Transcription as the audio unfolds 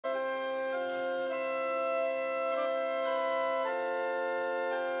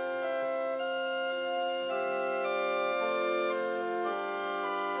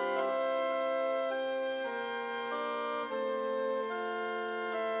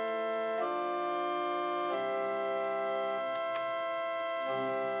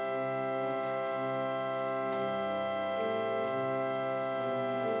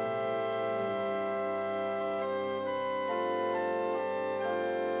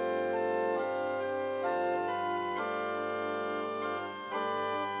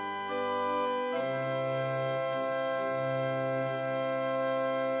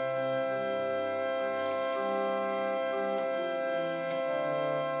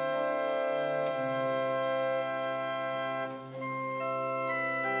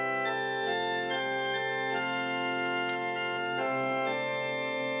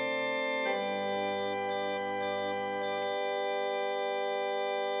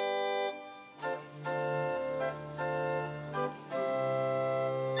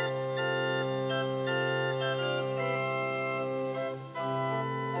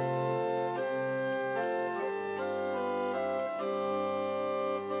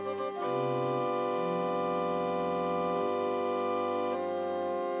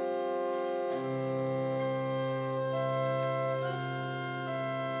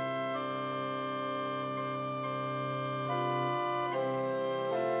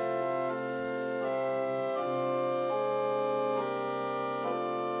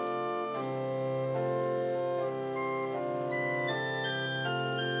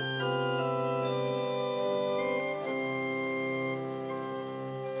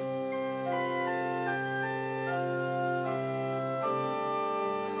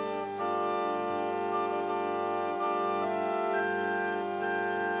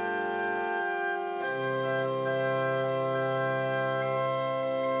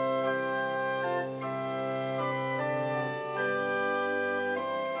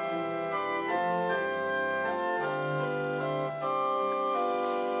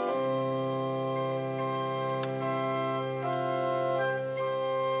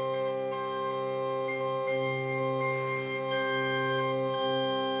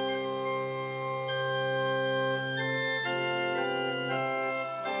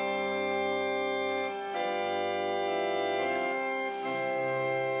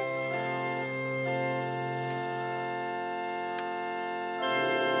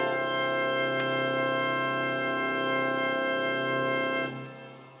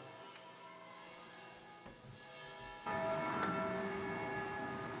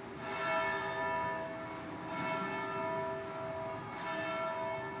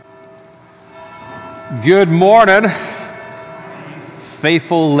Good morning,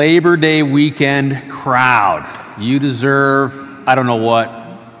 faithful Labor Day weekend crowd. You deserve, I don't know what,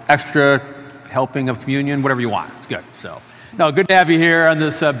 extra helping of communion, whatever you want. It's good. Good to have you here on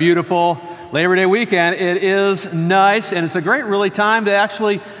this beautiful Labor Day weekend. It is nice, and it's a great, really time to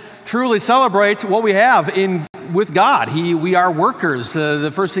actually truly celebrate what we have with God. We are workers.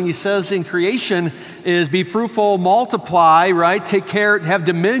 The first thing he says in creation is be fruitful, multiply, right? Take care, have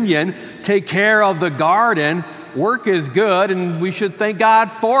dominion, take care of the garden. Work is good, and we should thank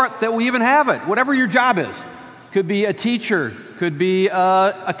God for it, that we even have it. Whatever your job is. Could be a teacher, could be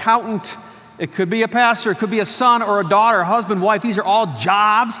an accountant, it could be a pastor, it could be a son or a daughter, husband, wife. These are all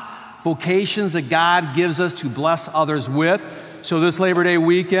jobs, vocations that God gives us to bless others with. So this Labor Day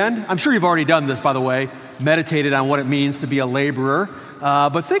weekend, I'm sure you've already done this, by the way, meditated on what it means to be a laborer.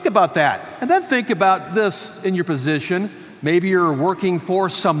 But think about that. And then think about this in your position. Maybe you're working for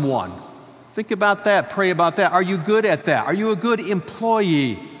someone. Think about that. Pray about that. Are you good at that? Are you a good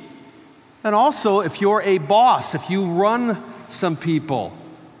employee? And also, if you're a boss, if you run some people,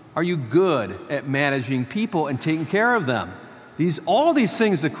 are you good at managing people and taking care of them? All these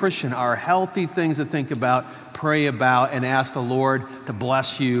things, as a Christian, are healthy things to think about, pray about, and ask the Lord to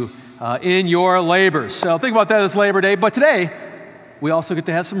bless you in your labors. So think about that this Labor Day. But today, we also get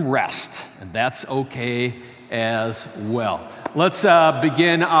to have some rest, and that's okay as well. Let's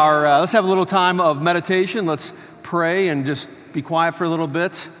begin let's have a little time of meditation. Let's pray and just be quiet for a little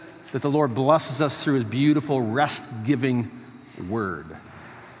bit, that the Lord blesses us through his beautiful rest-giving word.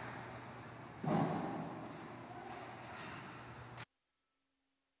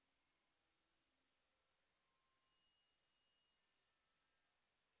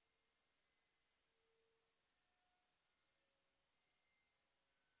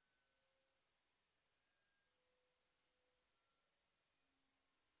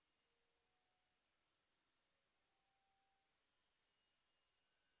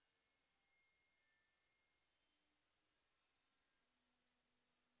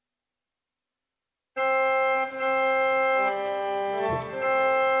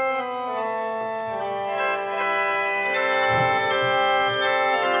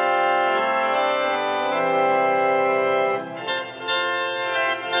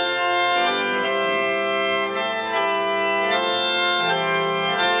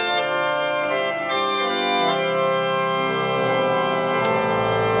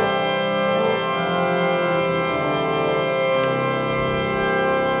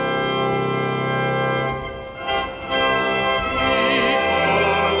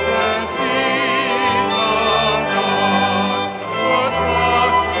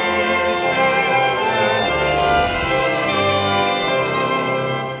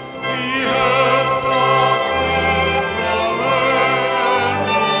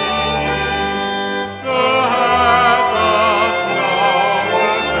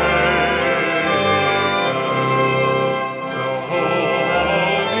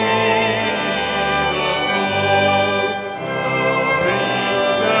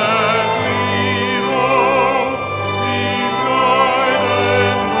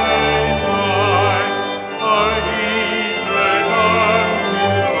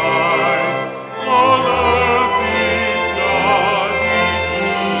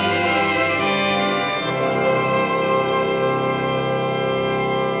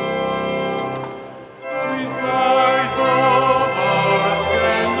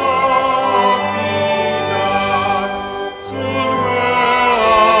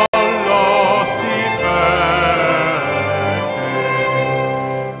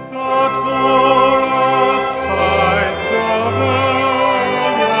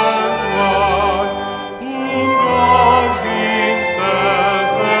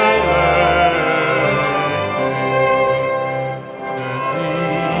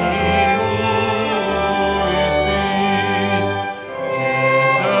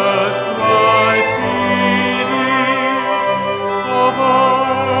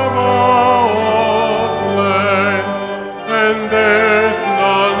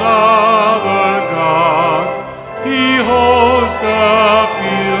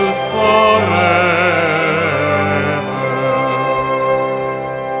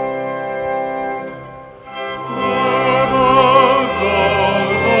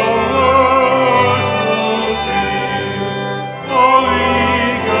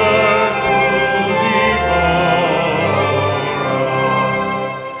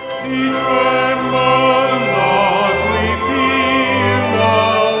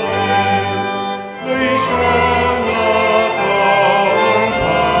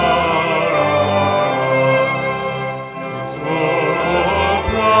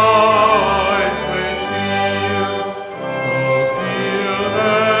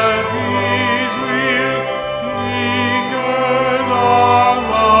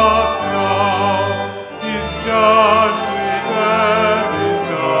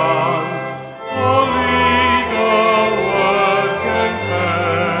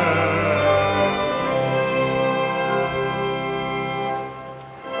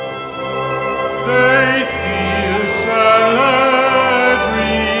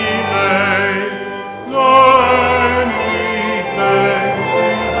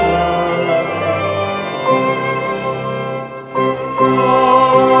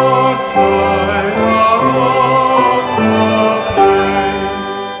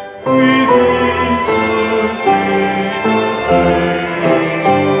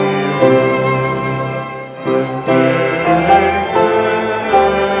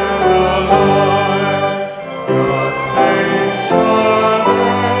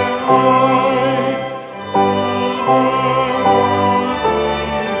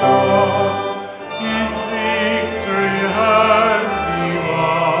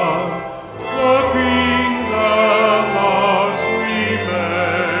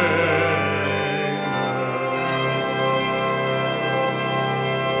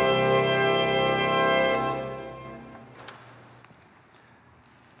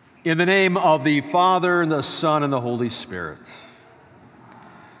 In the name of the Father, and the Son, and the Holy Spirit.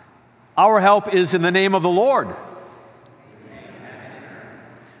 Our help is in the name of the Lord.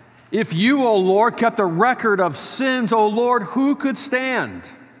 If you, O Lord, kept a record of sins, O Lord, who could stand?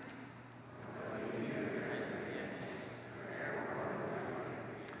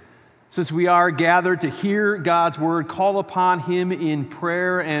 Since we are gathered to hear God's word, call upon him in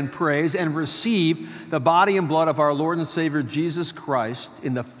prayer and praise, and receive the body and blood of our Lord and Savior Jesus Christ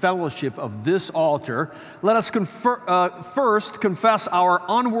in the fellowship of this altar. Let us first confess our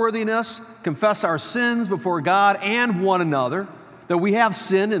unworthiness, confess our sins before God and one another, that we have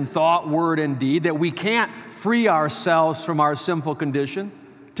sinned in thought, word, and deed, that we can't free ourselves from our sinful condition.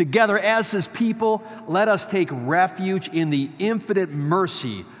 Together as his people, let us take refuge in the infinite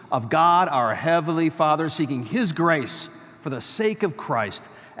mercy of God, our Heavenly Father, seeking his grace for the sake of Christ,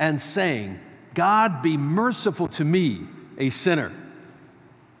 and saying, God, be merciful to me, a sinner.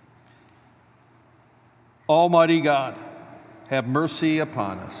 Almighty God, have mercy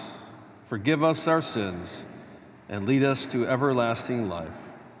upon us, forgive us our sins, and lead us to everlasting life.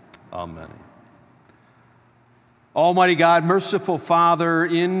 Amen. Almighty God, merciful Father,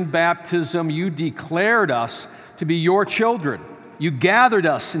 in baptism you declared us to be your children. You gathered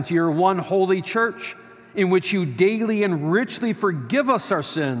us into your one holy church, in which you daily and richly forgive us our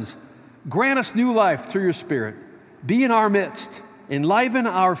sins. Grant us new life through your Spirit. Be in our midst. Enliven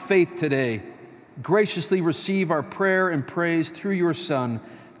our faith today. Graciously receive our prayer and praise through your Son,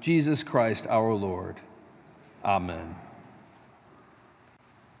 Jesus Christ our Lord. Amen.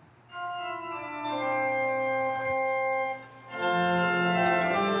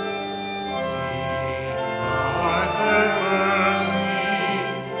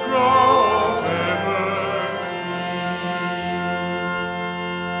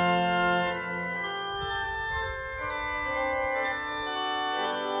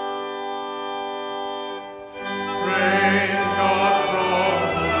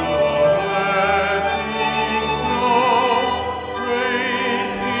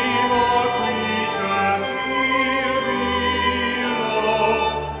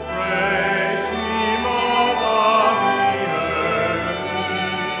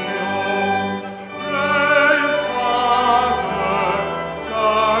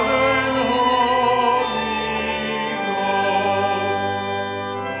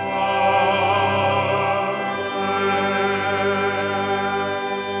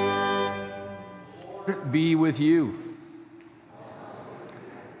 Be with you.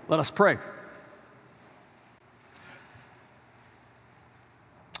 Let us pray.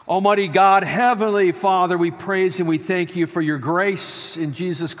 Almighty God, Heavenly Father, we praise and we thank you for your grace in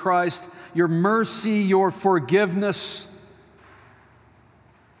Jesus Christ, your mercy, your forgiveness.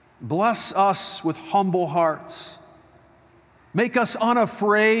 Bless us with humble hearts. Make us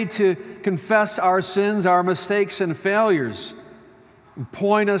unafraid to confess our sins, our mistakes, and failures. And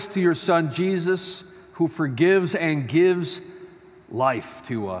point us to your Son, Jesus, who forgives and gives life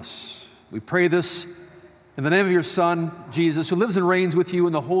to us. We pray this in the name of your Son, Jesus, who lives and reigns with you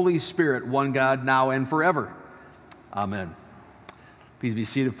in the Holy Spirit, one God, now and forever. Amen. Please be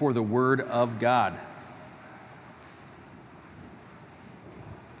seated for the Word of God.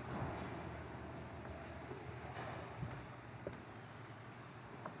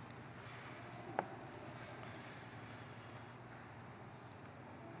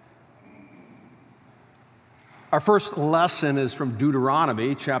 Our first lesson is from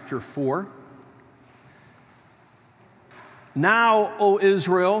Deuteronomy chapter 4. Now, O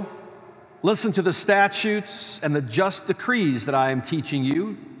Israel, listen to the statutes and the just decrees that I am teaching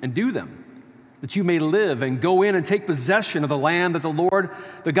you, and do them, that you may live and go in and take possession of the land that the Lord,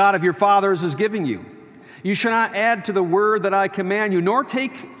 the God of your fathers, is giving you. You shall not add to the word that I command you, nor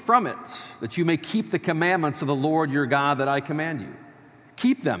take from it, that you may keep the commandments of the Lord your God that I command you.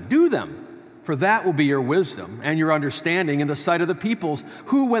 Keep them, do them, for that will be your wisdom and your understanding in the sight of the peoples,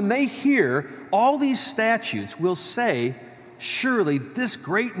 who, when they hear all these statutes, will say, surely this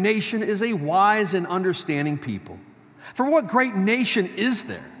great nation is a wise and understanding people. For what great nation is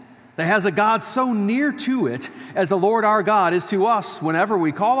there that has a God so near to it as the Lord our God is to us whenever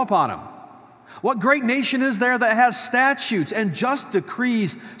we call upon him? What great nation is there that has statutes and just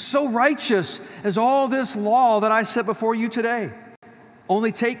decrees so righteous as all this law that I set before you today?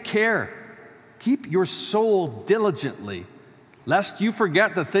 Only take care. Keep your soul diligently, lest you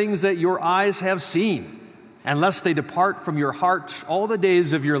forget the things that your eyes have seen, and lest they depart from your heart all the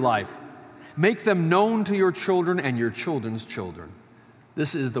days of your life. Make them known to your children and your children's children.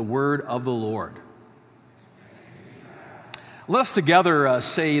 This is the word of the Lord. Let's together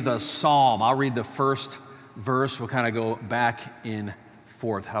say the psalm. I'll read the first verse. We'll kind of go back in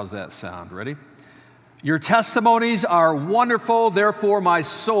 4th. How's that sound? Ready? Your testimonies are wonderful, therefore my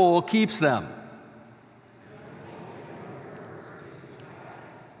soul keeps them.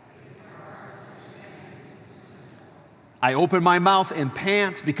 I open my mouth and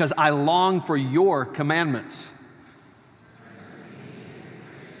pant because I long for your commandments.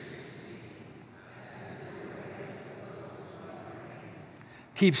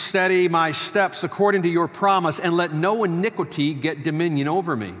 Keep steady my steps according to your promise, and let no iniquity get dominion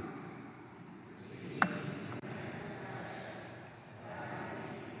over me.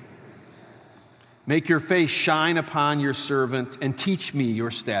 Make your face shine upon your servant, and teach me your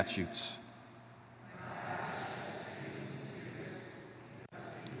statutes.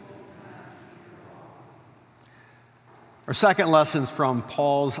 Our second lesson is from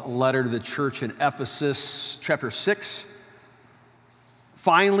Paul's letter to the church in Ephesus, chapter 6.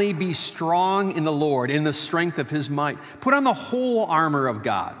 Finally, be strong in the Lord, in the strength of his might. Put on the whole armor of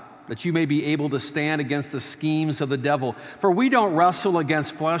God, that you may be able to stand against the schemes of the devil. For we don't wrestle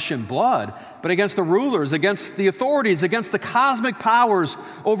against flesh and blood, but against the rulers, against the authorities, against the cosmic powers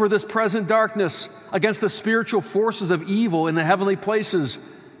over this present darkness, against the spiritual forces of evil in the heavenly places.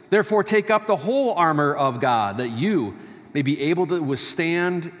 Therefore, take up the whole armor of God, that you may be able to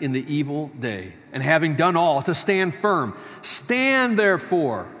withstand in the evil day. And having done all, to stand firm. Stand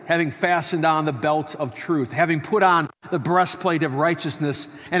therefore, having fastened on the belt of truth, having put on the breastplate of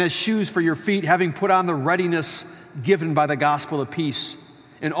righteousness, and as shoes for your feet, having put on the readiness given by the gospel of peace.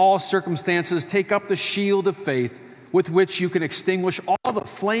 In all circumstances, take up the shield of faith, with which you can extinguish all the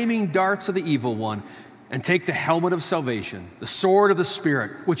flaming darts of the evil one, and take the helmet of salvation, the sword of the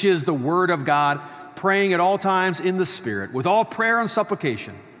Spirit, which is the word of God, praying at all times in the Spirit, with all prayer and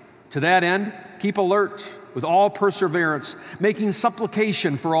supplication. To that end, keep alert with all perseverance, making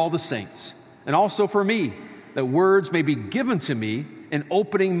supplication for all the saints, and also for me, that words may be given to me in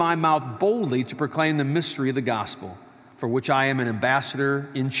opening my mouth boldly to proclaim the mystery of the gospel, for which I am an ambassador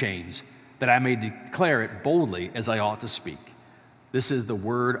in chains, that I may declare it boldly as I ought to speak. This is the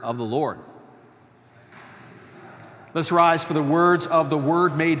word of the Lord. Let's rise for the words of the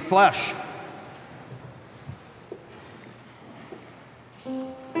Word made flesh.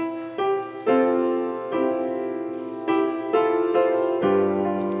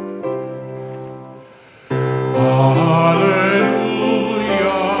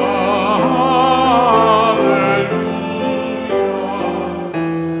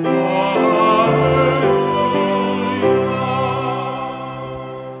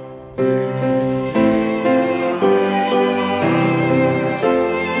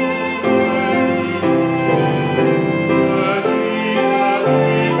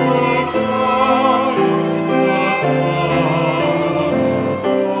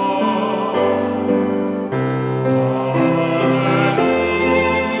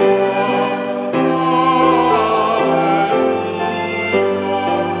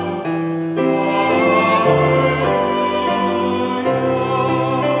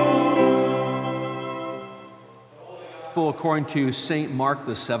 According to St. Mark,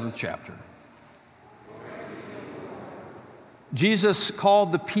 the 7th chapter. Jesus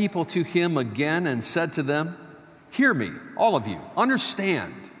called the people to him again and said to them, "Hear me, all of you,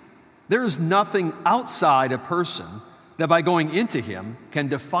 understand. There is nothing outside a person that by going into him can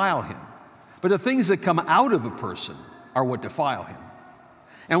defile him. But the things that come out of a person are what defile him."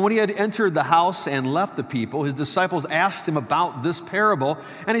 And when he had entered the house and left the people, his disciples asked him about this parable,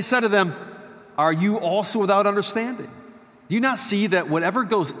 and he said to them, "Are you also without understanding? Do you not see that whatever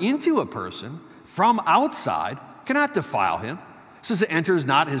goes into a person from outside cannot defile him, since it enters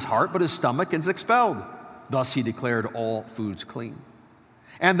not his heart but his stomach and is expelled? Thus he declared all foods clean."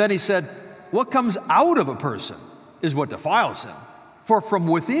 And then he said, "What comes out of a person is what defiles him. For from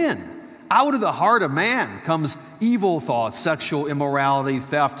within, out of the heart of man, comes evil thoughts, sexual immorality,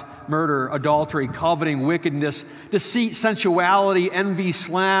 theft, murder, adultery, coveting, wickedness, deceit, sensuality, envy,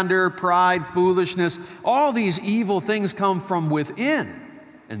 slander, pride, foolishness. All these evil things come from within,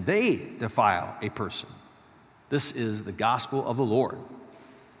 and they defile a person." This is the gospel of the Lord.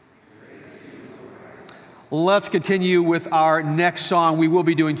 Let's continue with our next song. We will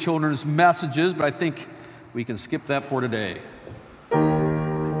be doing children's messages, but I think we can skip that for today.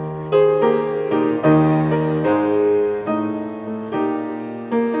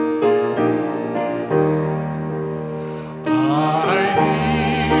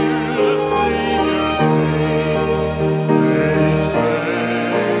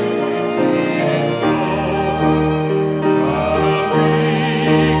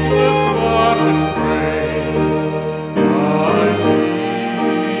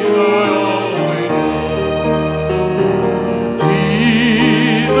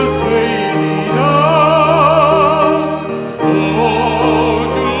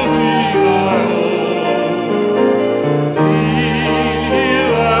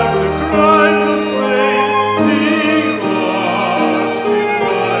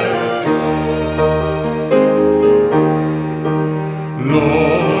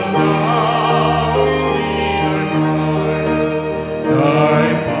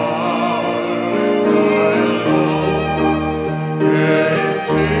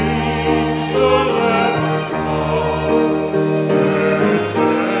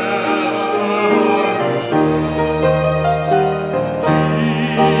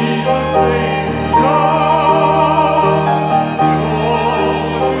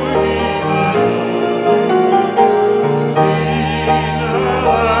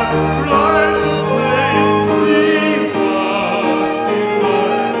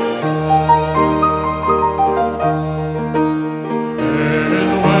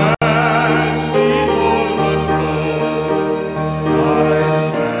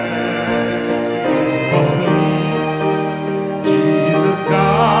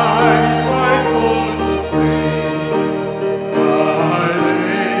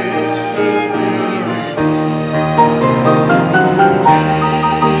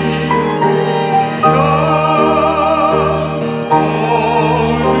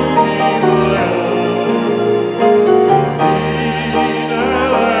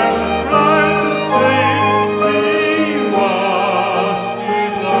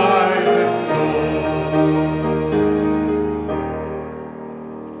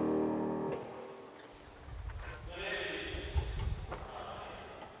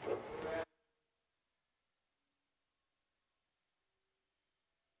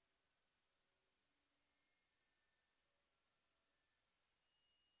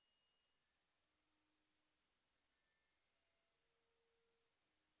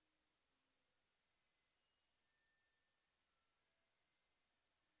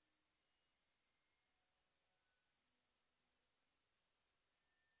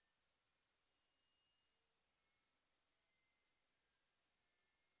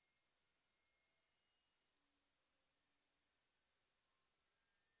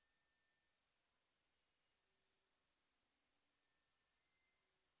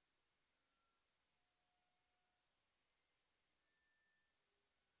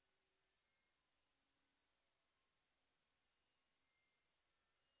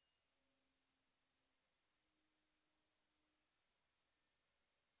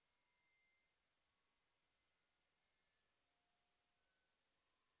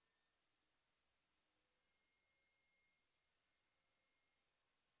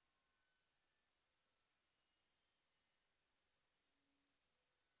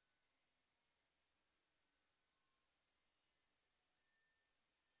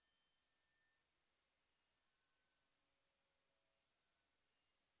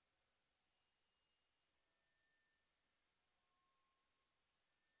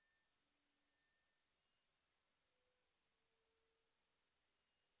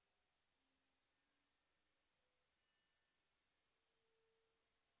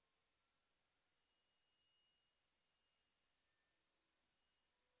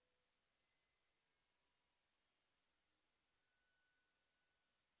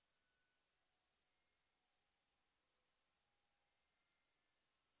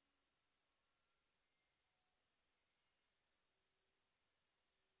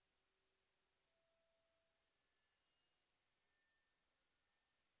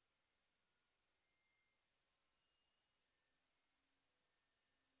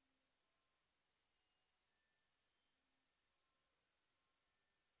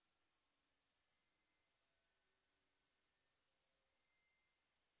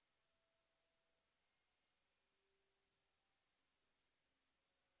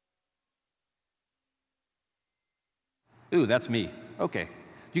 Ooh, that's me. Okay.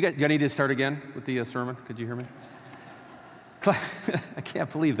 Do you need to start again with the sermon? Could you hear me? I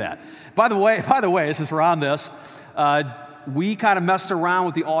can't believe that. By the way, since we're on this, we kind of messed around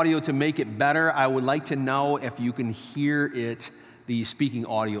with the audio to make it better. I would like to know if you can hear it, the speaking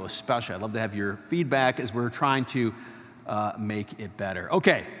audio especially. I'd love to have your feedback as we're trying to make it better.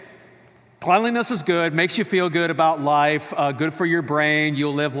 Okay. Cleanliness is good, makes you feel good about life, good for your brain,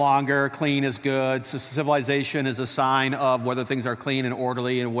 you'll live longer, clean is good. So civilization is a sign of whether things are clean and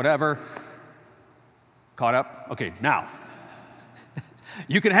orderly and whatever. Caught up? Okay, now,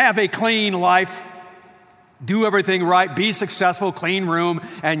 you can have a clean life, do everything right, be successful, clean room,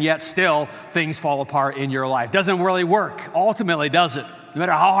 and yet still things fall apart in your life. Doesn't really work, ultimately, does it? No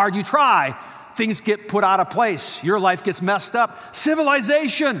matter how hard you try, things get put out of place. Your life gets messed up.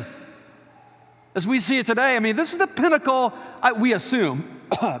 Civilization. As we see it today, I mean, this is the pinnacle, we assume.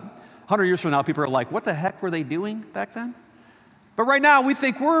 100 years from now, people are like, what the heck were they doing back then? But right now, we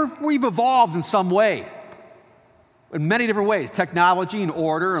think we've evolved in some way, in many different ways. Technology and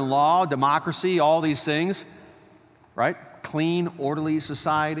order and law, democracy, all these things, right? Clean, orderly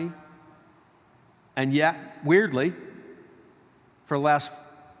society. And yet, weirdly, for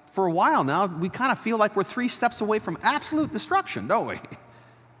a while now, we kind of feel like we're 3 steps away from absolute destruction, don't we?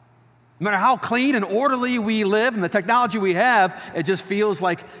 No matter how clean and orderly we live and the technology we have, it just feels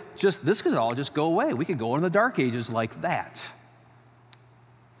like this could all just go away. We could go into the dark ages like that.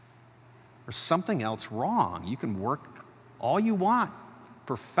 There's something else wrong. You can work all you want,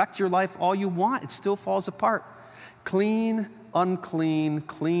 perfect your life all you want. It still falls apart. Clean, unclean,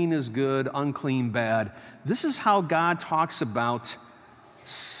 clean is good, unclean, bad. This is how God talks about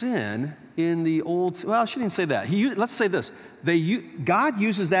sin in the old, well, I shouldn't even say that. Let's say this. God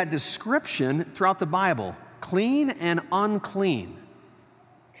uses that description throughout the Bible, clean and unclean.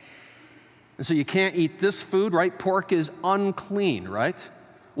 And so you can't eat this food, right? Pork is unclean, right?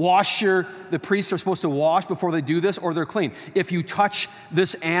 The priests are supposed to wash before they do this, or they're clean. If you touch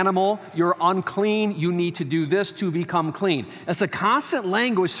this animal, you're unclean. You need to do this to become clean. It's a constant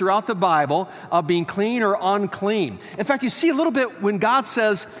language throughout the Bible of being clean or unclean. In fact, you see a little bit when God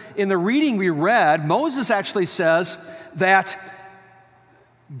says, in the reading we read, Moses actually says that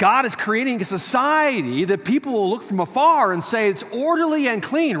God is creating a society that people will look from afar and say it's orderly and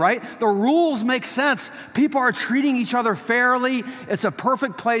clean, right? The rules make sense. People are treating each other fairly. It's a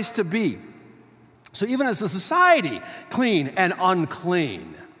perfect place to be. So even as a society, clean and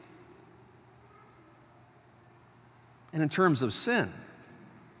unclean. And in terms of sin,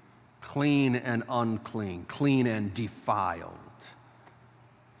 clean and unclean, clean and defiled.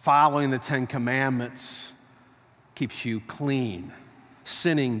 Following the 10 Commandments keeps you clean.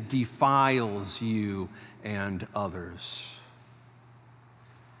 Sinning defiles you and others.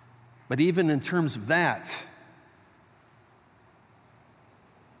 But even in terms of that,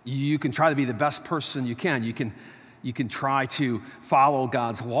 you can try to be the best person you can. You can try to follow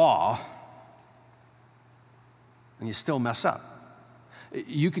God's law, and you still mess up.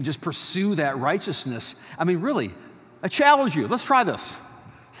 You can just pursue that righteousness. I mean, really, I challenge you. Let's try this.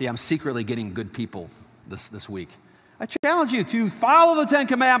 See, I'm secretly getting good people this week. I challenge you to follow the 10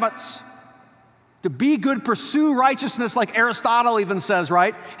 Commandments, to be good, pursue righteousness, like Aristotle even says,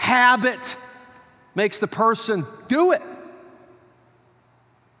 right? Habit makes the person do it.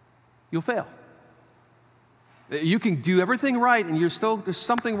 You'll fail. You can do everything right, and there's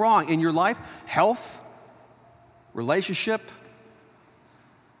something wrong in your life, health, relationship.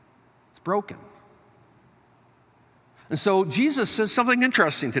 It's broken. And so Jesus says something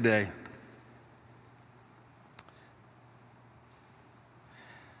interesting today.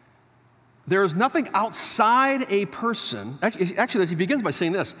 There is nothing outside a person. Actually, he begins by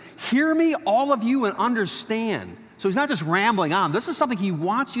saying this. Hear me, all of you, and understand. So he's not just rambling on. This is something he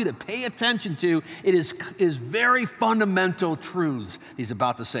wants you to pay attention to. It is very fundamental truths he's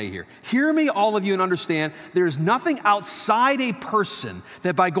about to say here. Hear me, all of you, and understand. There is nothing outside a person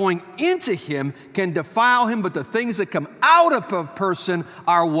that by going into him can defile him, but the things that come out of a person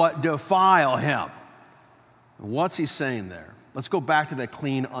are what defile him. What's he saying there? Let's go back to that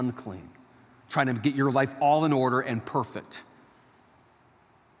clean, unclean. Trying to get your life all in order and perfect.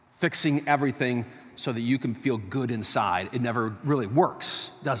 Fixing everything so that you can feel good inside. It never really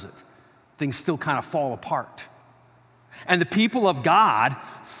works, does it? Things still kind of fall apart. And the people of God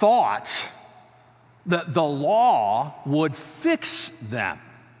thought that the law would fix them,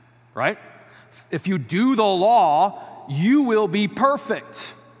 right? If you do the law, you will be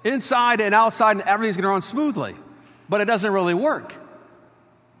perfect. Inside and outside, and everything's going to run smoothly. But it doesn't really work.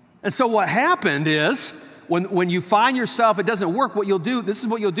 And so what happened is, when you find yourself, it doesn't work, what you'll do, this is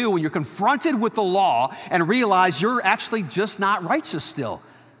what you'll do when you're confronted with the law and realize you're actually just not righteous still.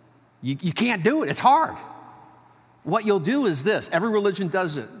 You can't do it. It's hard. What you'll do is this. Every religion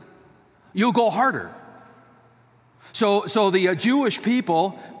does it. You'll go harder. So the Jewish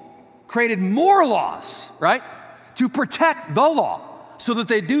people created more laws, right, to protect the law so that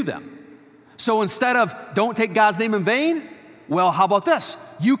they do them. So instead of don't take God's name in vain, well, how about this?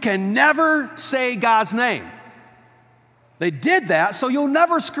 You can never say God's name. They did that so you'll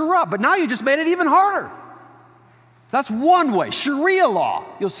never screw up, but now you just made it even harder. That's one way. Sharia law,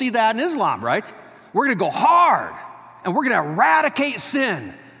 you'll see that in Islam, right? We're going to go hard, and we're going to eradicate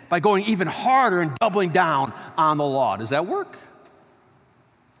sin by going even harder and doubling down on the law. Does that work?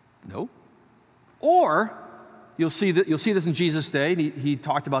 No. Or you'll see this in Jesus' day. He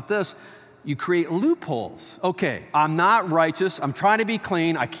talked about this. You create loopholes. Okay, I'm not righteous. I'm trying to be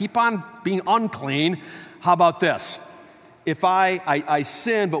clean. I keep on being unclean. How about this? If I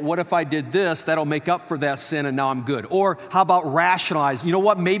sin, but what if I did this? That'll make up for that sin, and now I'm good. Or how about rationalize? You know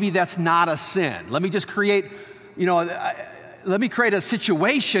what? Maybe that's not a sin. Let me just create, let me create a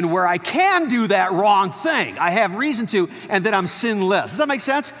situation where I can do that wrong thing. I have reason to, and then I'm sinless. Does that make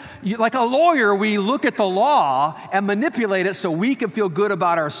sense? Like a lawyer, we look at the law and manipulate it so we can feel good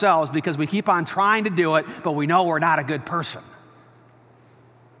about ourselves because we keep on trying to do it, but we know we're not a good person.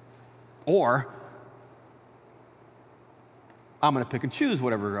 Or I'm going to pick and choose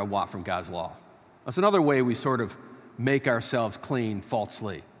whatever I want from God's law. That's another way we sort of make ourselves clean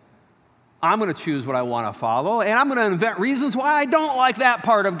falsely. I'm going to choose what I want to follow, and I'm going to invent reasons why I don't like that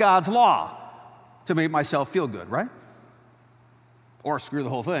part of God's law to make myself feel good, right? Or screw the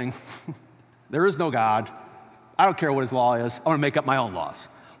whole thing. There is no God. I don't care what his law is. I want to make up my own laws.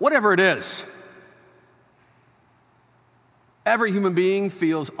 Whatever it is. Every human being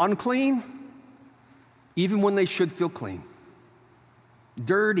feels unclean, even when they should feel clean.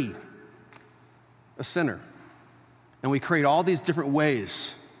 Dirty, a sinner. And we create all these different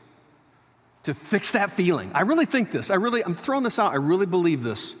ways to fix that feeling. I really think this. I'm throwing this out. I really believe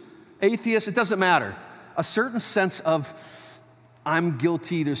this. Atheists, it doesn't matter. A certain sense of I'm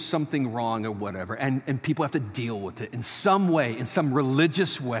guilty, there's something wrong or whatever, and people have to deal with it in some way, in some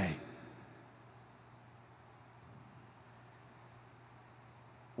religious way.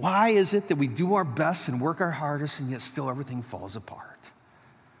 Why is it that we do our best and work our hardest and yet still everything falls apart?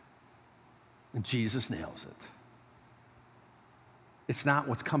 And Jesus nails it. It's not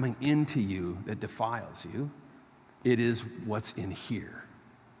what's coming into you that defiles you. It is what's in here.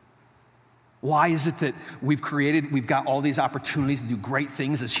 Why is it that we've got all these opportunities to do great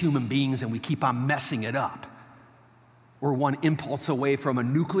things as human beings and we keep on messing it up? We're one impulse away from a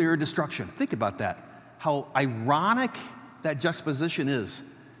nuclear destruction. Think about that. How ironic that juxtaposition is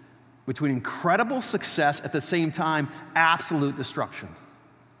between incredible success at the same time, absolute destruction.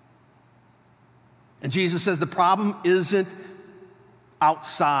 And Jesus says the problem isn't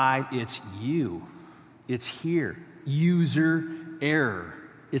outside, it's you. It's here. User error.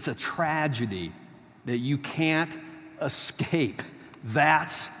 It's a tragedy that you can't escape.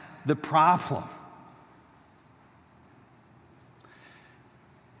 That's the problem.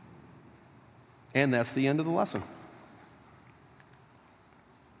 And that's the end of the lesson.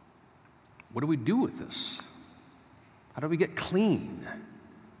 What do we do with this? How do we get clean?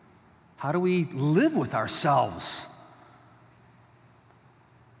 How do we live with ourselves?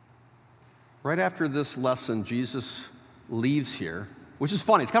 Right after this lesson, Jesus leaves here, which is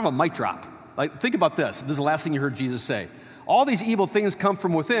funny. It's kind of a mic drop. Like, think about this. This is the last thing you heard Jesus say. All these evil things come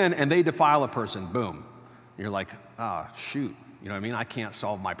from within, and they defile a person. Boom. And you're like, shoot. You know what I mean? I can't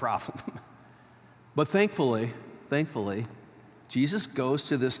solve my problem. But thankfully, Jesus goes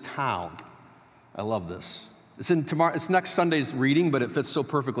to this town. I love this. It's next Sunday's reading, but it fits so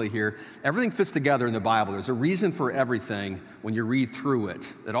perfectly here. Everything fits together in the Bible. There's a reason for everything when you read through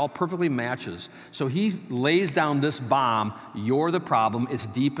it. It all perfectly matches. So he lays down this bomb. You're the problem. It's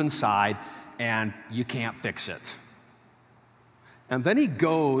deep inside, and you can't fix it. And then he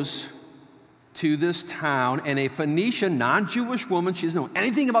goes to this town, and a Phoenician, non-Jewish woman, she doesn't know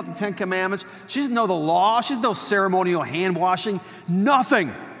anything about the Ten Commandments. She doesn't know the law. She doesn't know ceremonial hand washing.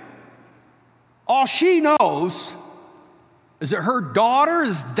 Nothing. All she knows is that her daughter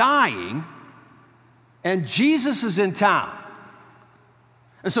is dying and Jesus is in town.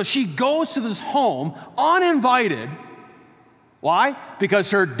 And so she goes to this home uninvited. Why?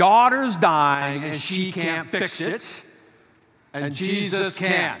 Because her daughter's dying and she can't fix it. And Jesus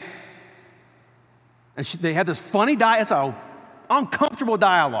can. And they had this funny dialogue. It's an uncomfortable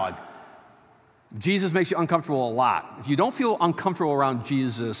dialogue. Jesus makes you uncomfortable a lot. If you don't feel uncomfortable around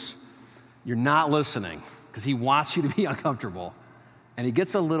Jesus, you're not listening. because he wants you to be uncomfortable. And he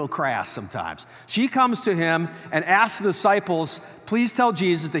gets a little crass sometimes. She comes to him and asks the disciples, please tell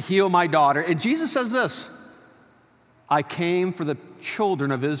Jesus to heal my daughter. And Jesus says this, I came for the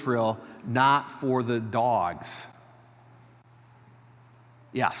children of Israel, not for the dogs.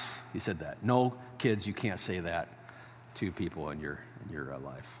 Yes, he said that. No, kids, you can't say that to people in your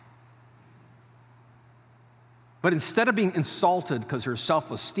life. But instead of being insulted because her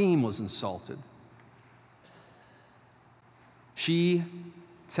self-esteem was insulted, she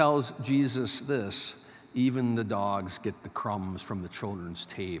tells Jesus this, even the dogs get the crumbs from the children's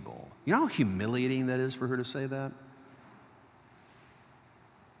table. You know how humiliating that is for her to say that?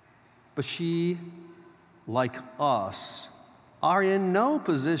 But she, like us, are in no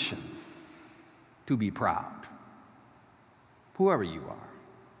position to be proud, whoever you are.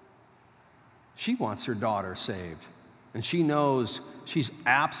 She wants her daughter saved, and she knows she's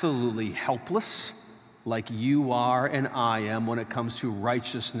absolutely helpless, like you are and I am when it comes to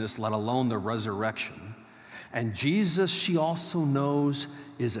righteousness, let alone the resurrection. And Jesus, she also knows,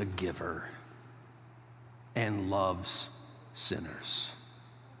 is a giver and loves sinners.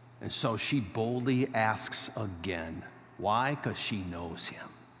 And so she boldly asks again. Why? Because she knows him.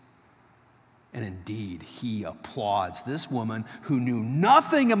 And indeed, he applauds this woman who knew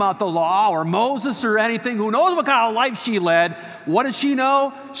nothing about the law or Moses or anything, who knows what kind of life she led. What does she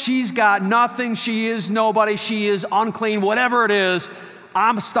know? She's got nothing. She is nobody. She is unclean, whatever it is.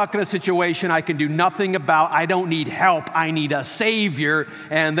 I'm stuck in a situation I can do nothing about. I don't need help. I need a Savior.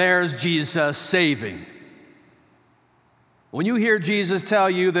 And there's Jesus saving. When you hear Jesus tell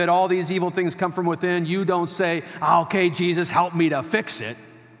you that all these evil things come from within, you don't say, okay, Jesus, help me to fix it.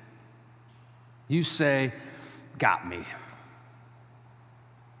 You say, got me.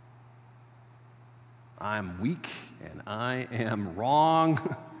 I'm weak and I am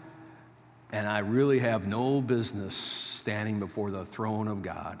wrong and I really have no business standing before the throne of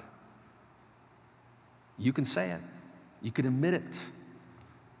God. You can say it. You can admit it.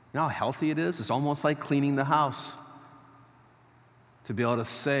 You know how healthy it is? It's almost like cleaning the house. To be able to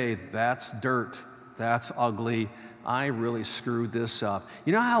say, that's dirt, that's ugly, I really screwed this up.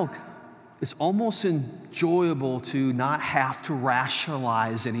 You know how it's almost enjoyable to not have to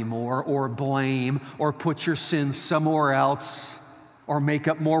rationalize anymore or blame or put your sins somewhere else or make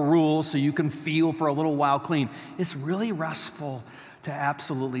up more rules so you can feel for a little while clean. It's really restful to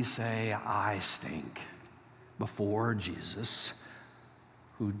absolutely say, I stink before Jesus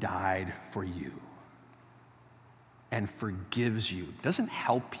who died for you and forgives you. Doesn't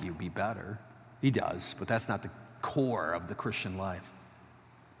help you be better. He does, but that's not the core of the Christian life.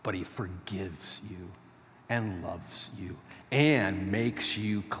 But he forgives you and loves you and makes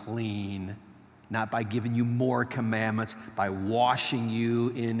you clean, not by giving you more commandments, by washing you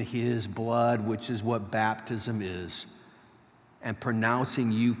in his blood, which is what baptism is, and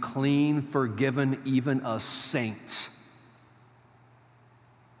pronouncing you clean, forgiven, even a saint.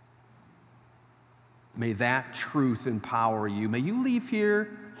 May that truth empower you. May you leave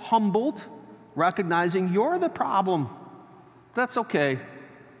here humbled, recognizing you're the problem. That's okay.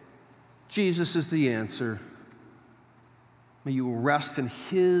 Jesus is the answer. May you rest in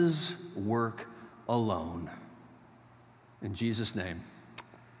his work alone. In Jesus' name,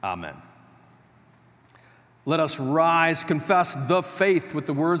 amen. Let us rise, confess the faith with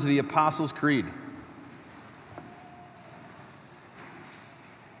the words of the Apostles' Creed.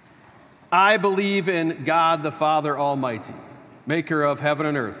 I believe in God the Father Almighty, maker of heaven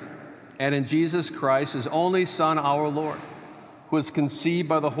and earth, and in Jesus Christ, his only Son, our Lord, who was conceived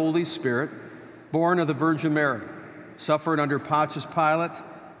by the Holy Spirit, born of the Virgin Mary, suffered under Pontius Pilate,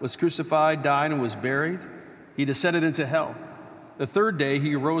 was crucified, died, and was buried. He descended into hell. The third day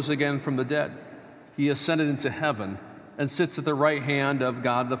he rose again from the dead. He ascended into heaven and sits at the right hand of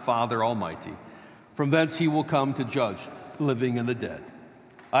God the Father Almighty. From thence he will come to judge the living and the dead.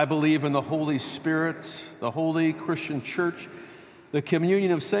 I believe in the Holy Spirit, the holy Christian church, the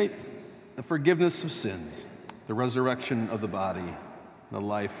communion of saints, the forgiveness of sins, the resurrection of the body, and the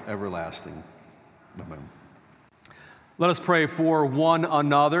life everlasting. Amen. Let us pray for one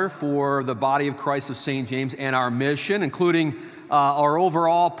another, for the body of Christ of St. James and our mission, including our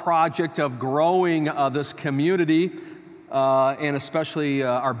overall project of growing this community, and especially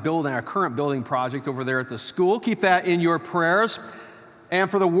our current building project over there at the school. Keep that in your prayers. And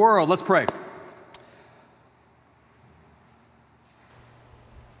for the world, let's pray.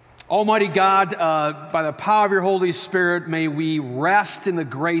 Almighty God, by the power of your Holy Spirit, may we rest in the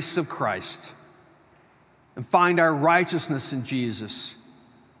grace of Christ and find our righteousness in Jesus,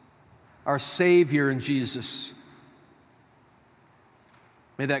 our Savior in Jesus.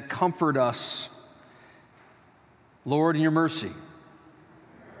 May that comfort us Lord, in your mercy.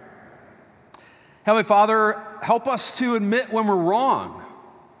 Heavenly Father, help us to admit when we're wrong.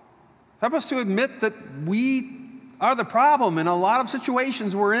 Help us to admit that we are the problem in a lot of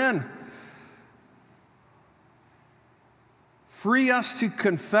situations we're in. Free us to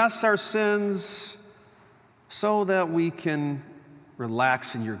confess our sins so that we can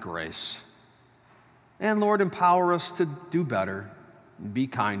relax in your grace. And Lord, empower us to do better, be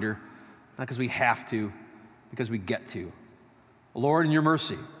kinder, not because we have to, because we get to. Lord, in your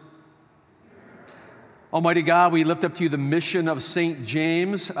mercy. Almighty God, we lift up to you the mission of St.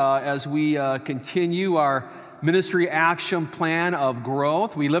 James as we continue our ministry action plan of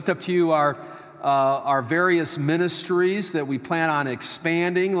growth. We lift up to you our various ministries that we plan on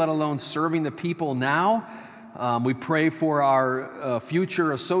expanding, let alone serving the people now. We pray for our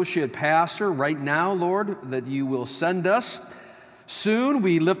future associate pastor right now, Lord, that you will send us soon.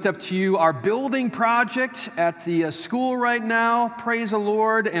 We lift up to you our building project at the school right now. Praise the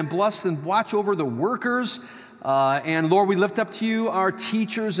Lord, and bless and watch over the workers. And Lord, we lift up to you our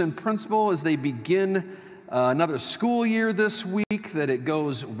teachers and principal as they begin another school year this week, that it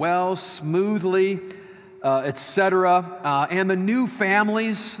goes well, smoothly, etc. And the new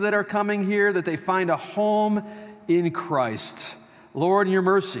families that are coming here, that they find a home in Christ. Lord, in your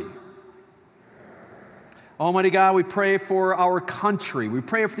mercy. Almighty God, we pray for our country. We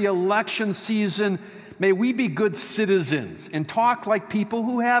pray for the election season. May we be good citizens and talk like people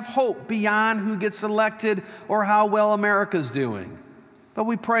who have hope beyond who gets elected or how well America's doing. But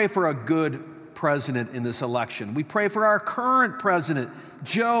we pray for a good president in this election. We pray for our current president,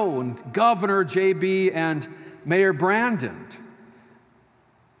 Joe, and Governor JB, and Mayor Brandon.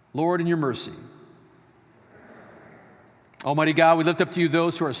 Lord, in your mercy. Almighty God, we lift up to you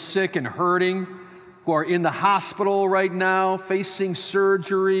those who are sick and hurting, who are in the hospital right now, facing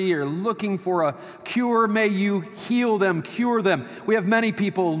surgery or looking for a cure. May you heal them, cure them. We have many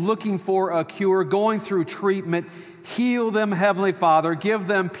people looking for a cure, going through treatment. Heal them, Heavenly Father. Give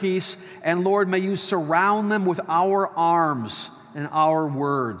them peace. And Lord, may you surround them with our arms and our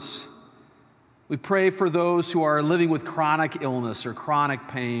words. We pray for those who are living with chronic illness or chronic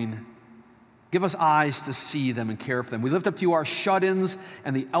pain. Give us eyes to see them and care for them. We lift up to you our shut-ins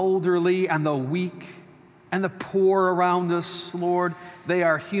and the elderly and the weak and the poor around us, Lord. They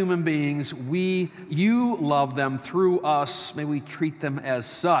are human beings. You love them through us. May we treat them as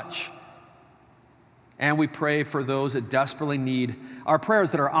such. And we pray for those that desperately need our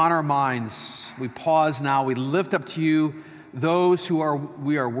prayers that are on our minds. We pause now. We lift up to you those who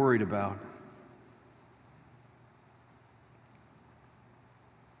we are worried about.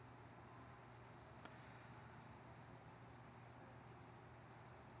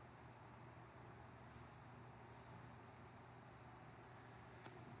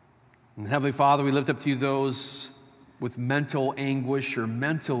 And Heavenly Father, we lift up to you those with mental anguish or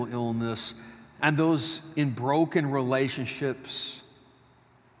mental illness, and those in broken relationships.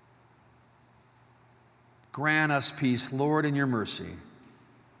 Grant us peace, Lord, in your mercy.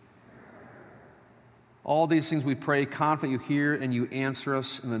 All these things we pray, confident you hear and you answer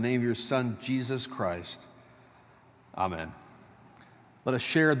us in the name of your Son, Jesus Christ. Amen. Let us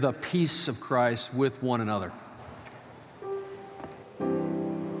share the peace of Christ with one another.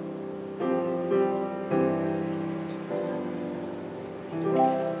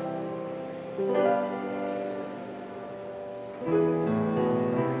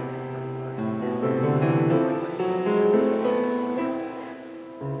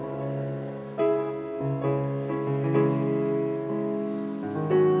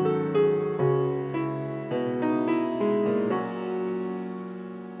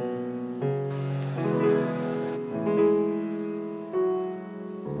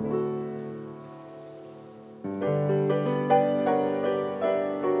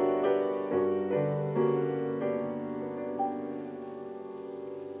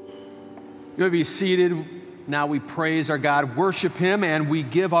 You may be seated. Now we praise our God, worship him, and we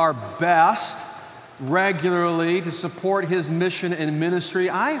give our best regularly to support his mission and ministry.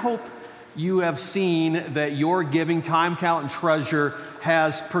 I hope you have seen that your giving, time, talent, and treasure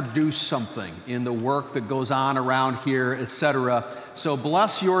has produced something in the work that goes on around here, etc. So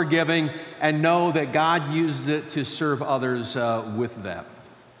bless your giving and know that God uses it to serve others with that.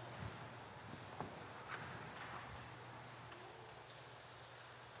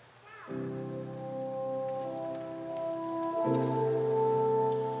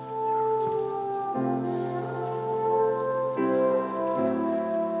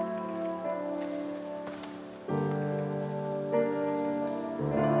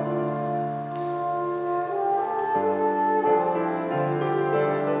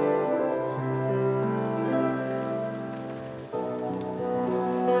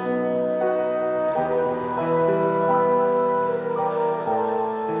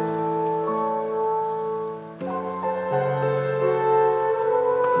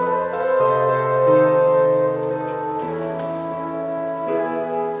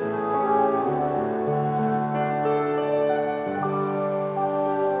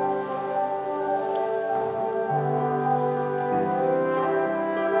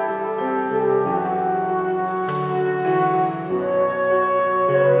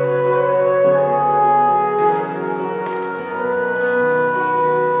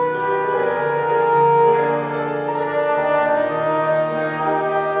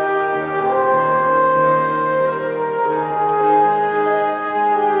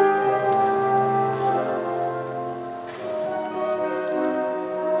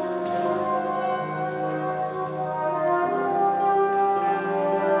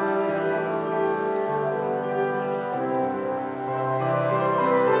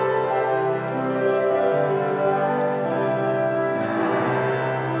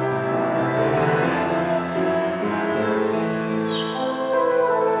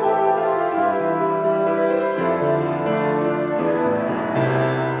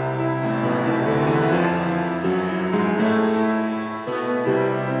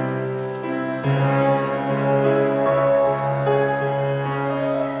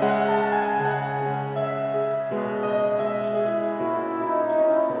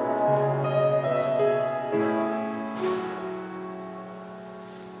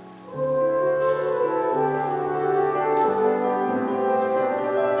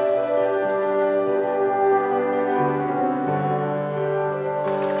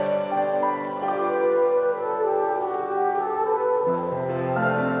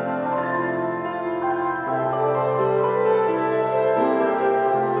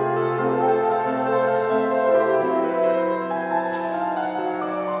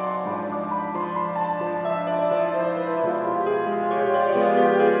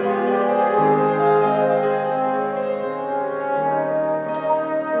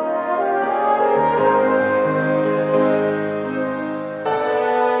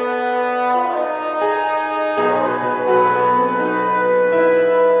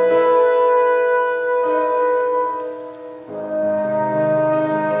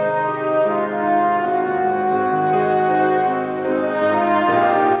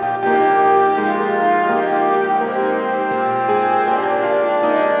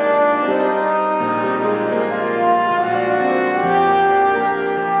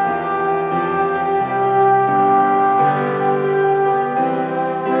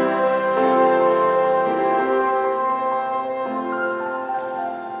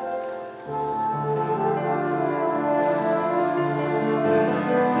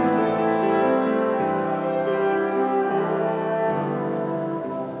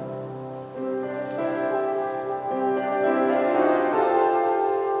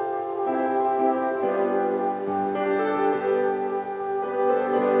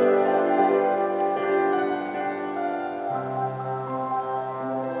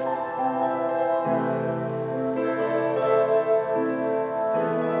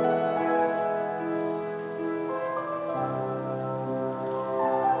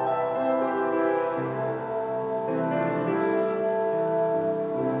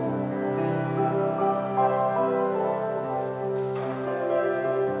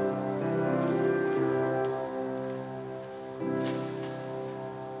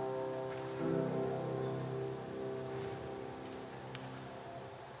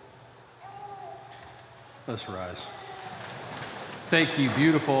 Let's rise. Thank you,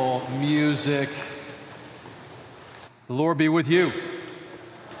 beautiful music. The Lord be with you.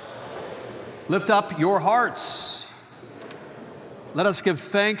 Lift up your hearts. Let us give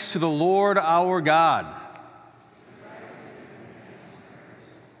thanks to the Lord our God.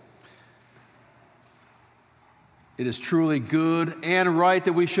 It is truly good and right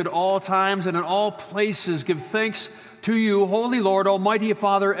that we should all times and in all places give thanks to you, Holy Lord, Almighty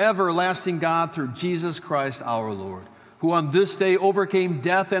Father, everlasting God, through Jesus Christ our Lord, who on this day overcame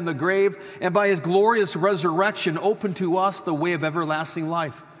death and the grave, and by his glorious resurrection opened to us the way of everlasting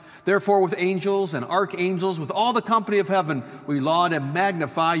life. Therefore, with angels and archangels, with all the company of heaven, we laud and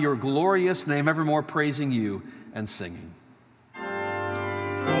magnify your glorious name, evermore praising you and singing.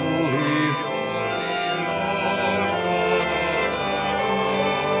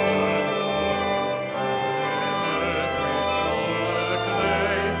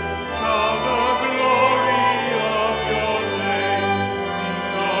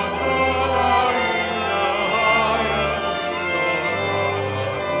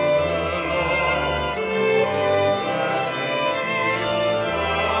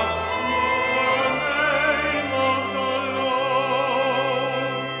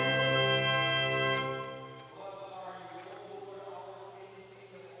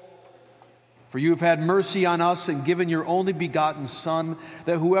 For you have had mercy on us and given your only begotten Son,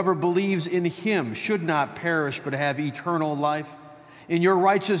 that whoever believes in him should not perish but have eternal life. In your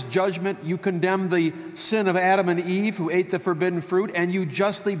righteous judgment, you condemned the sin of Adam and Eve, who ate the forbidden fruit, and you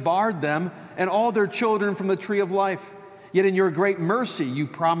justly barred them and all their children from the tree of life. Yet in your great mercy, you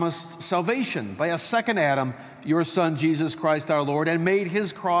promised salvation by a second Adam, your Son, Jesus Christ our Lord, and made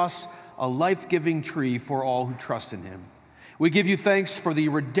his cross a life-giving tree for all who trust in him. We give you thanks for the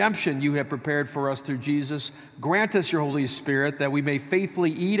redemption you have prepared for us through Jesus. Grant us your Holy Spirit that we may faithfully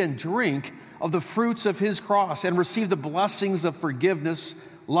eat and drink of the fruits of his cross and receive the blessings of forgiveness,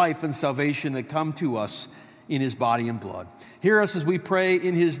 life, and salvation that come to us in his body and blood. Hear us as we pray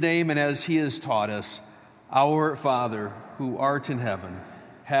in his name and as he has taught us. Our Father, who art in heaven,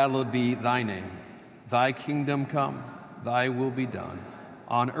 hallowed be thy name. Thy kingdom come, thy will be done,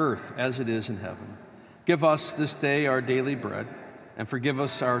 on earth as it is in heaven. Give us this day our daily bread, and forgive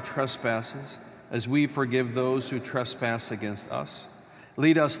us our trespasses, as we forgive those who trespass against us.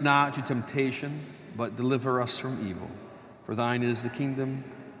 Lead us not to temptation, but deliver us from evil. For thine is the kingdom,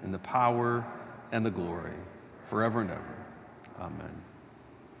 and the power, and the glory, forever and ever. Amen.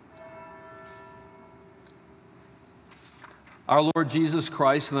 Our Lord Jesus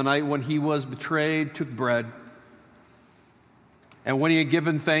Christ, in the night when he was betrayed, took bread. And when he had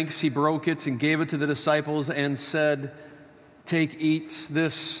given thanks, he broke it and gave it to the disciples and said, "Take, eat,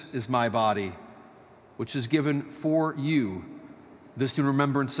 this is my body, which is given for you. This in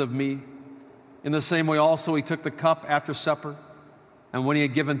remembrance of me." In the same way also he took the cup after supper, and when he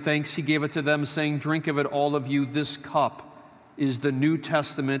had given thanks, he gave it to them, saying, "Drink of it, all of you. This cup is the New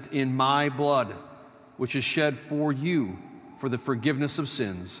Testament in my blood, which is shed for you for the forgiveness of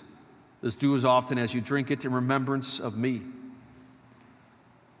sins. This do as often as you drink it in remembrance of me."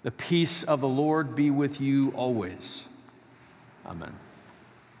 The peace of the Lord be with you always. Amen.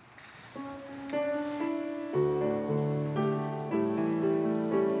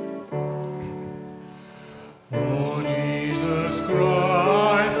 O Jesus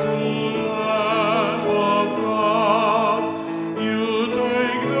Christ, Lamb of God, you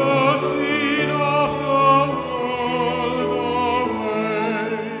take the sin of the world away.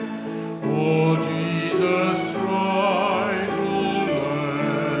 O Jesus Christ,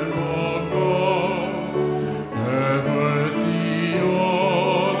 Lamb of God, have mercy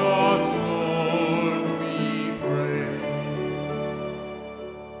on us, Lord, we pray.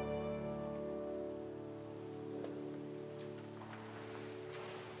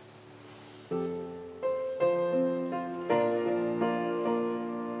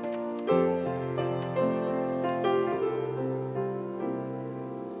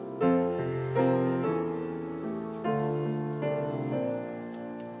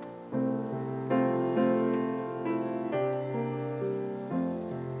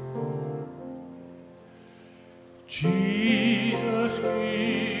 Jesus,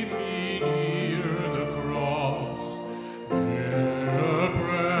 keep me near the cross, there a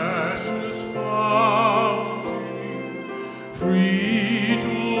precious fountain, free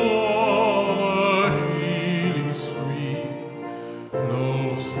to all a healing stream,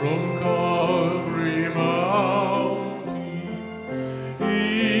 flows from Calvary mountain.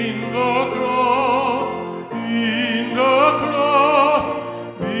 In the cross,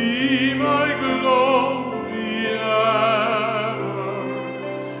 be my glory ever,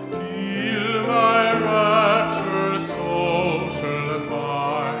 till my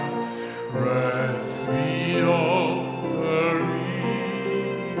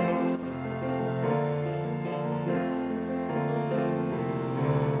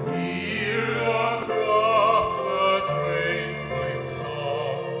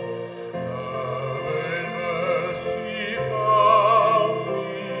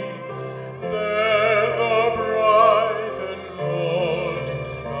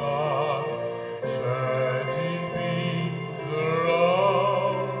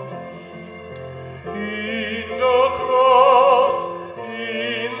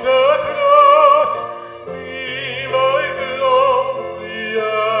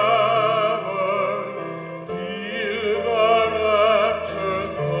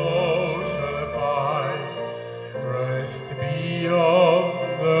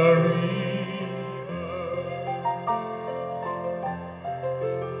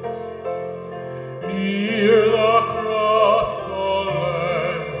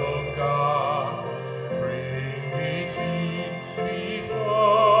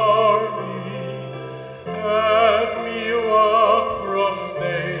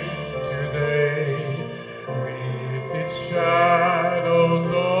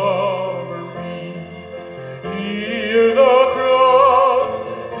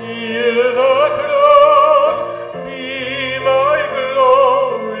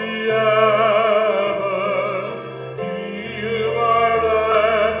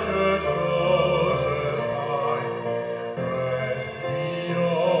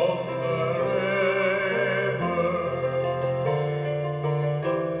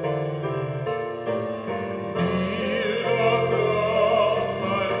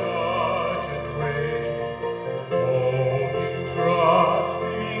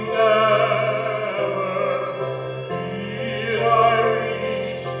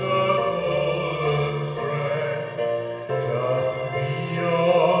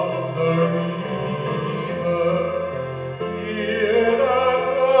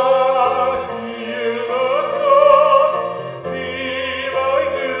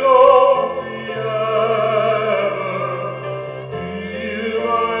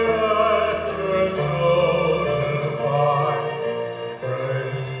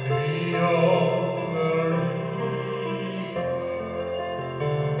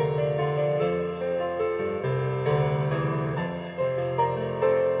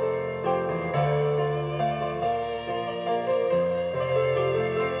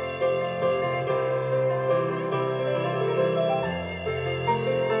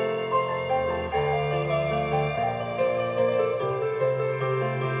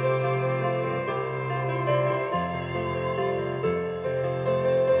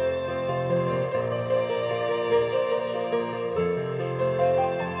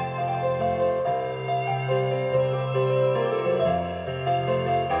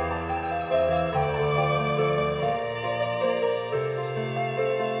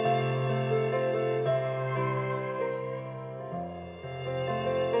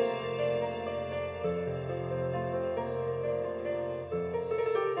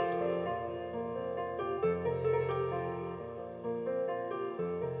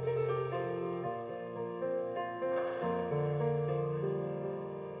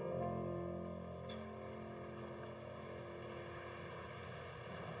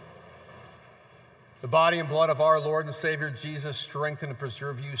The body and blood of our Lord and Savior Jesus strengthen and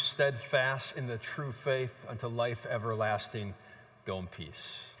preserve you steadfast in the true faith unto life everlasting. Go in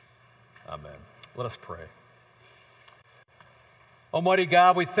peace. Amen. Let us pray. Almighty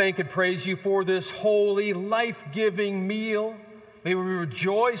God, we thank and praise you for this holy, life-giving meal. May we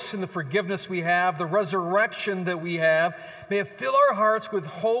rejoice in the forgiveness we have, the resurrection that we have. May it fill our hearts with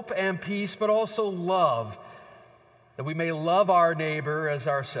hope and peace, but also love, that we may love our neighbor as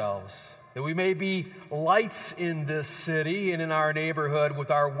ourselves, that we may be lights in this city and in our neighborhood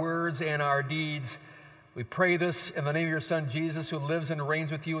with our words and our deeds. We pray this in the name of your Son, Jesus, who lives and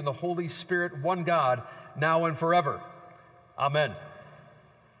reigns with you in the Holy Spirit, one God, now and forever. Amen.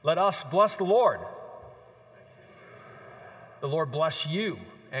 Let us bless the Lord. The Lord bless you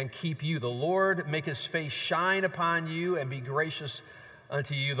and keep you. The Lord make his face shine upon you and be gracious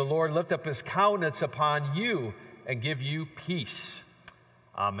unto you. The Lord lift up his countenance upon you and give you peace.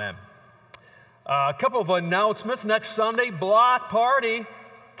 Amen. A couple of announcements. Next Sunday, block party.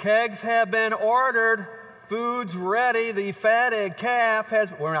 Kegs have been ordered. Food's ready. The fatted calf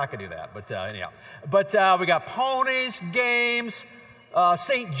has... We're not going to do that, but anyhow. But we got ponies, games.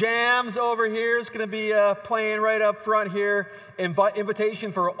 St. Jams over here is going to be playing right up front here.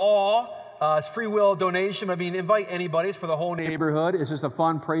 Invitation for all. It's free will donation. I mean, invite anybody. It's for the whole neighborhood. It's just a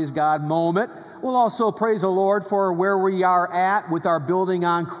fun praise God moment. We'll also praise the Lord for where we are at with our building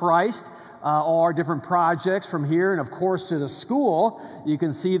on Christ. All our different projects from here and, of course, to the school. You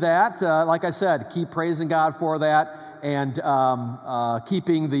can see that. Like I said, keep praising God for that and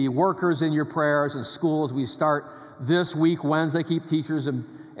keeping the workers in your prayers and schools. We start this week, Wednesday. Keep teachers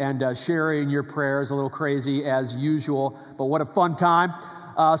and sharing your prayers. A little crazy as usual, but what a fun time.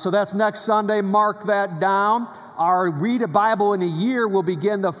 So that's next Sunday. Mark that down. Our Read a Bible in a Year will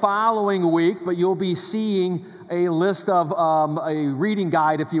begin the following week, but you'll be seeing a list of a reading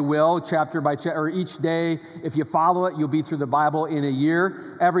guide, if you will, chapter by chapter, or each day. If you follow it, you'll be through the Bible in a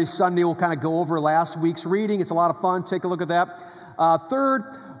year. Every Sunday, we'll kind of go over last week's reading. It's a lot of fun. Take a look at that. Third,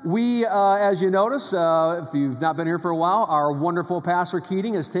 we, as you notice, if you've not been here for a while, our wonderful Pastor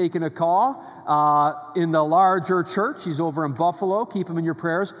Keating has taken a call in the larger church. He's over in Buffalo. Keep him in your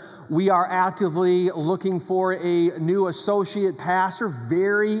prayers. We are actively looking for a new associate pastor.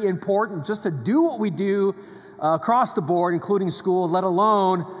 Very important just to do what we do across the board, including school, let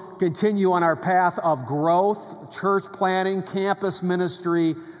alone continue on our path of growth, church planting, campus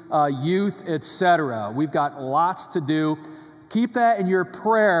ministry, youth, etc. We've got lots to do. Keep that in your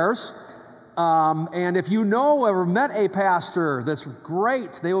prayers. And if you know or met a pastor that's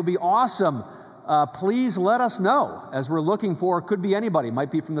great, they will be awesome, please let us know, as we're looking for. It could be anybody.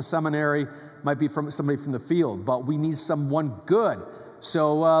 Might be from the seminary, might be from somebody from the field, but we need someone good.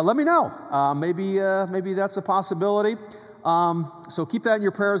 So let me know. Maybe that's a possibility. So keep that in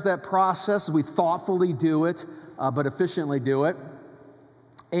your prayers, that process. We thoughtfully do it, but efficiently do it.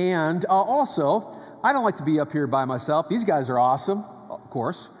 And also, I don't like to be up here by myself. These guys are awesome, of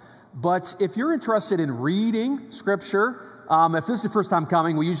course. But if you're interested in reading Scripture, if this is the first time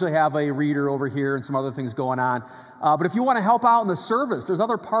coming, we usually have a reader over here and some other things going on. But if you want to help out in the service, there's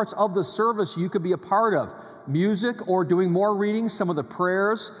other parts of the service you could be a part of. Music or doing more reading, some of the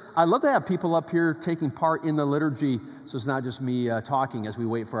prayers. I'd love to have people up here taking part in the liturgy, so it's not just me talking as we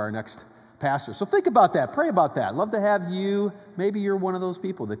wait for our next pastor. So think about that. Pray about that. Love to have you. Maybe you're one of those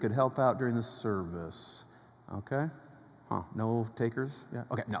people that could help out during the service. Okay? Huh, no takers? Yeah.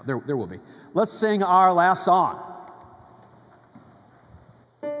 Okay, no, there will be. Let's sing our last song.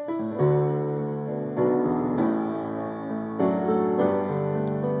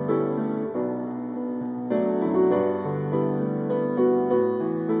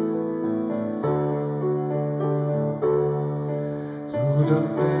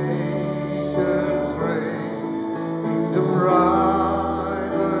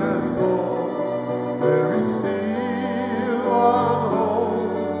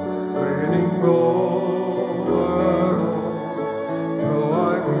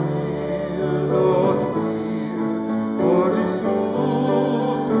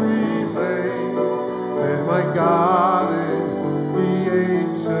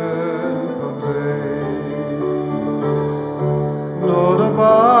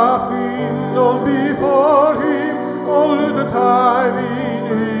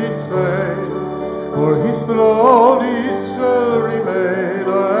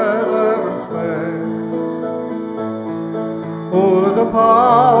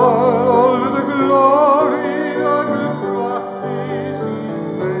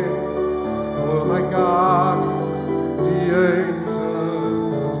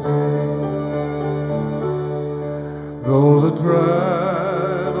 Though the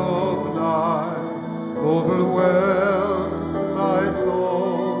dread of night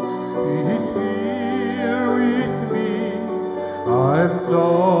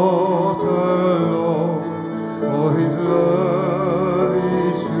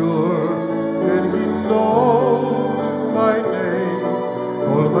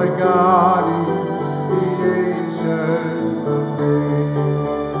my God is the Ancient of Days.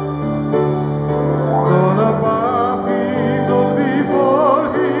 None above him, none before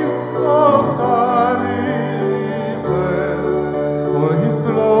him, all of time is there. For his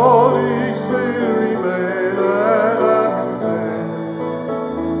throne